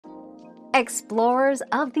Explorers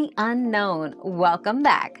of the unknown, welcome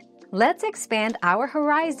back. Let's expand our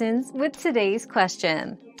horizons with today's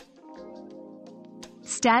question.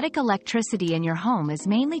 Static electricity in your home is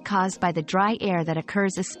mainly caused by the dry air that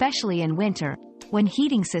occurs especially in winter, when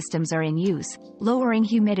heating systems are in use, lowering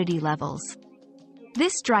humidity levels.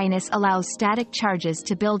 This dryness allows static charges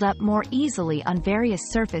to build up more easily on various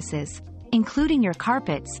surfaces, including your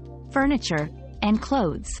carpets, furniture, and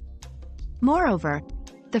clothes. Moreover,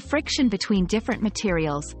 the friction between different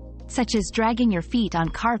materials, such as dragging your feet on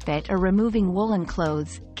carpet or removing woolen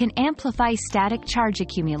clothes, can amplify static charge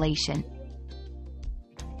accumulation.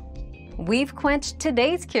 We've quenched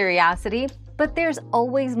today's curiosity, but there's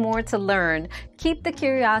always more to learn. Keep the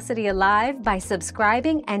curiosity alive by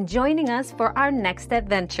subscribing and joining us for our next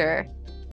adventure.